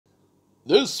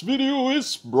This video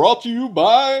is brought to you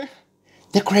by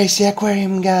the crazy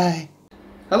aquarium guy.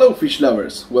 Hello fish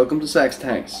lovers, welcome to Zach's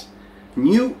Tanks.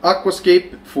 New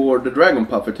Aquascape for the Dragon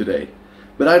Puffer today.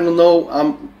 But I don't know,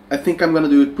 I think I'm gonna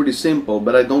do it pretty simple,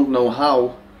 but I don't know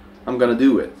how I'm gonna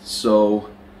do it. So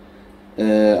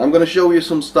I'm gonna show you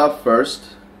some stuff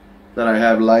first that I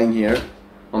have lying here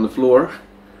on the floor.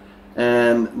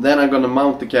 And then I'm gonna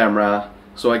mount the camera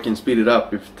so I can speed it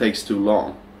up if it takes too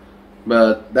long.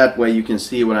 But that way you can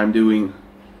see what I'm doing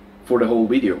for the whole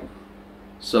video.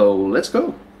 So let's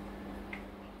go.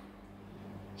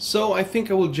 So I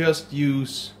think I will just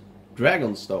use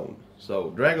Dragonstone.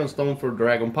 So Dragonstone for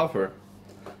Dragon Puffer.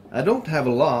 I don't have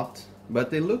a lot, but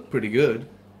they look pretty good.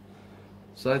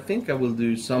 So I think I will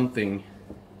do something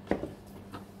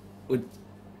with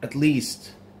at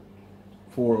least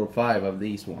 4 or 5 of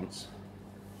these ones.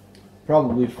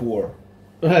 Probably 4.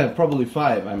 Probably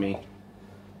 5, I mean.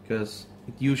 Because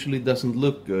it usually doesn't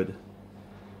look good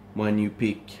when you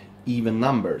pick even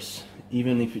numbers.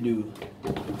 Even if you do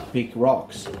pick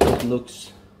rocks, it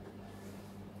looks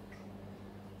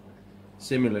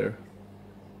similar.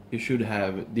 You should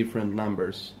have different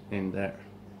numbers in there.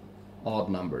 Odd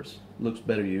numbers. Looks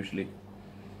better usually.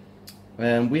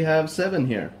 And we have 7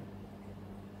 here.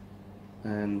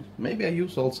 And maybe I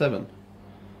use all 7.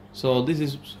 So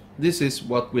this is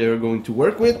what we are going to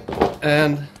work with.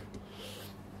 And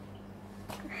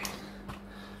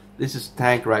this is the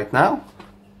tank right now.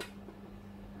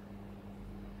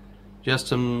 Just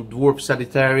some dwarf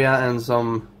Sagittaria and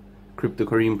some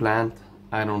Cryptocoryne plant.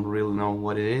 I don't really know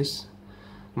what it is.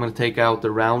 I'm gonna take out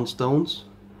the round stones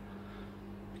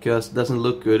because it doesn't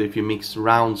look good if you mix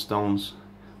round stones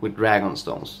with dragon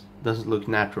stones. It doesn't look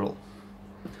natural.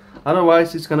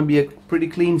 Otherwise it's gonna be a pretty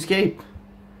clean scape.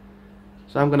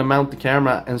 So I'm gonna mount the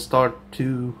camera and start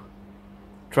to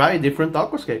try different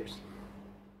aquascapes.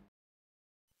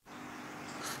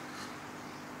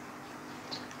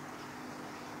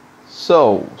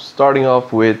 So, starting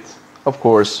off with, of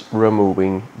course,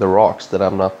 removing the rocks that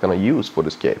I'm not gonna use for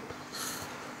the scape.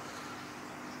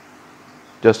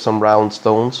 Just some round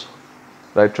stones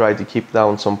that I tried to keep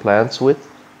down some plants with.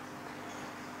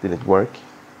 Didn't work,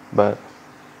 but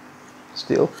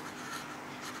still.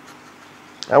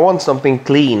 I want something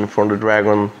clean from the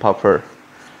Dragon Puffer.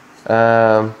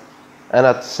 And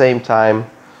at the same time,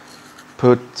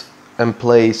 put and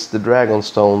place the dragon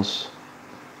stones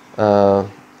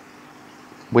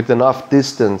with enough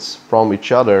distance from each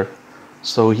other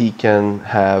so he can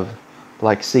have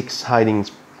like 6 hiding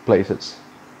places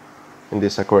in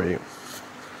this aquarium.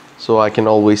 So I can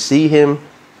always see him,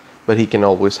 but he can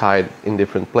always hide in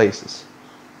different places.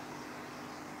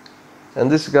 And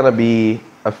this is gonna be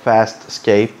a fast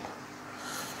escape.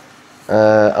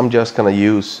 I'm just gonna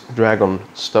use dragon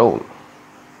stone.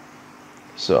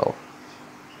 So,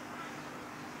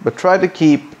 but try to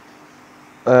keep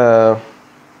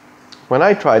when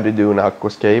I try to do an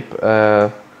aquascape,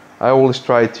 I always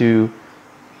try to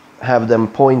have them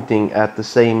pointing at the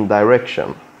same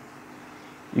direction.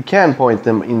 You can point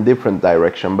them in different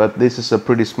direction, but this is a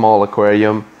pretty small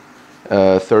aquarium,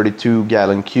 32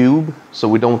 gallon cube, so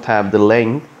we don't have the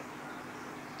length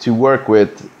to work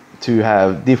with to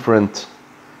have different,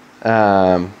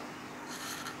 to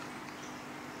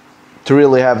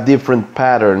really have different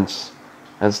patterns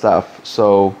and stuff.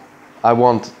 So I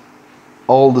want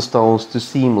all the stones to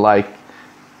seem like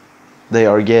they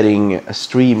are getting a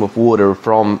stream of water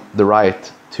from the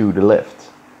right to the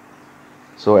left.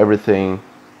 So everything,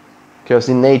 because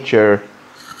in nature,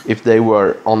 if they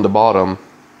were on the bottom,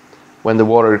 when the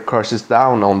water crashes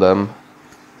down on them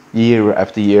year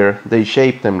after year, they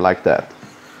shape them like that.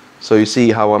 So you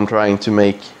see how I'm trying to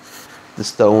make the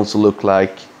stones look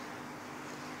like,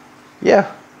 yeah,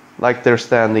 like they're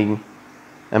standing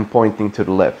and pointing to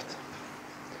the left.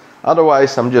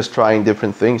 Otherwise, I'm just trying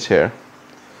different things here.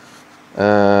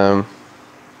 But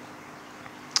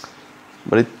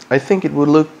I think it would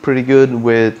look pretty good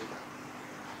with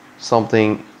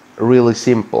something really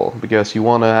simple, because you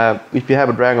want to have, if you have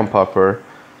a dragon puffer,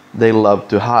 they love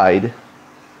to hide,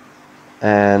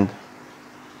 and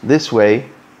this way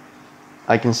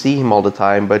I can see him all the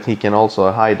time, but he can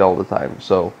also hide all the time.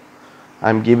 So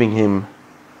I'm giving him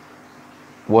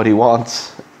what he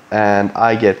wants and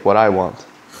I get what I want.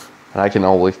 And I can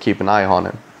always keep an eye on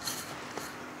him.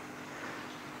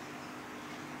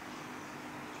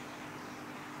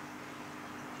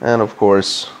 And of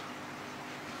course,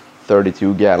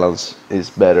 32 gallons is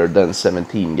better than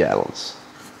 17 gallons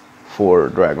for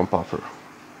Dragon Puffer.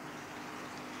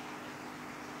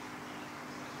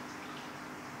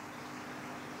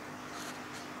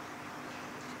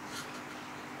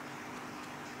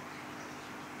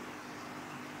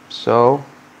 So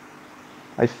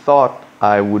I thought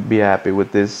I would be happy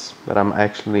with this, but I'm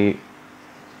actually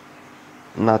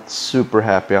not super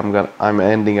happy. I'm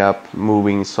ending up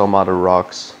moving some other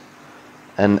rocks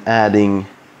and adding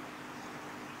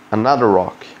another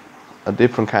rock, a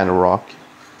different kind of rock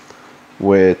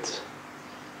with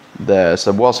the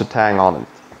subwater tang on it,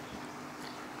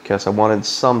 because I wanted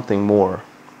something more,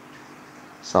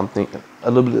 something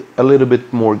a little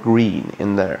bit more green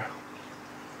in there.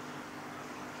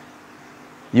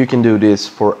 You can do this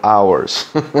for hours.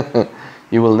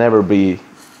 You will never be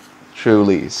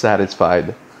truly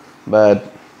satisfied, but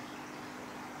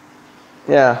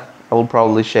yeah, I will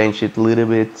probably change it a little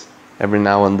bit every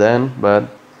now and then, but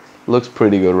looks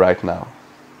pretty good right now.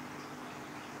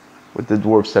 With the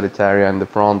dwarf Sagittaria in the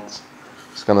front,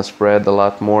 it's gonna spread a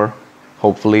lot more,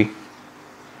 hopefully.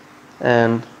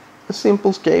 And a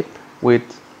simple scape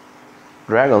with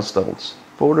dragon stones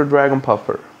for the dragon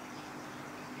puffer.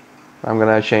 I'm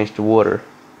gonna change the water.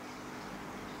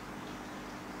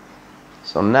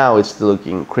 So now it's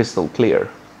looking crystal clear.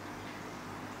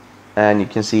 And you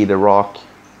can see the rock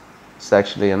is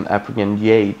actually an African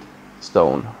jade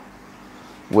stone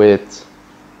with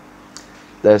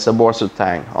there's a borsal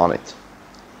tang on it.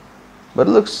 But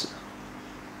it looks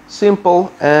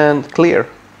simple and clear.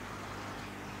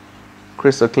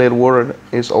 Crystal clear water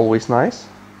is always nice.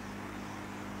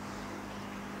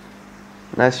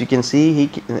 And as you can see,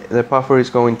 the puffer is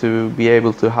going to be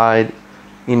able to hide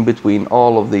in between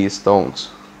all of these stones.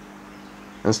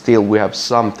 And still we have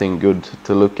something good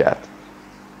to look at.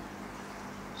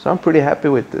 So I'm pretty happy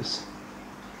with this.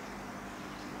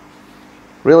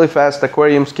 Really fast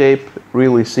aquariumscape,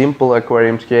 really simple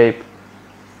aquariumscape.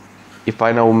 If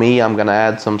I know me, I'm gonna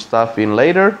add some stuff in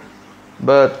later,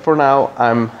 but for now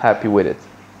I'm happy with it.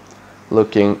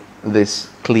 Looking this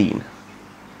clean.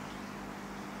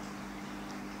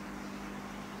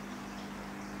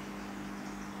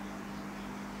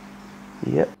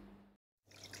 Yep.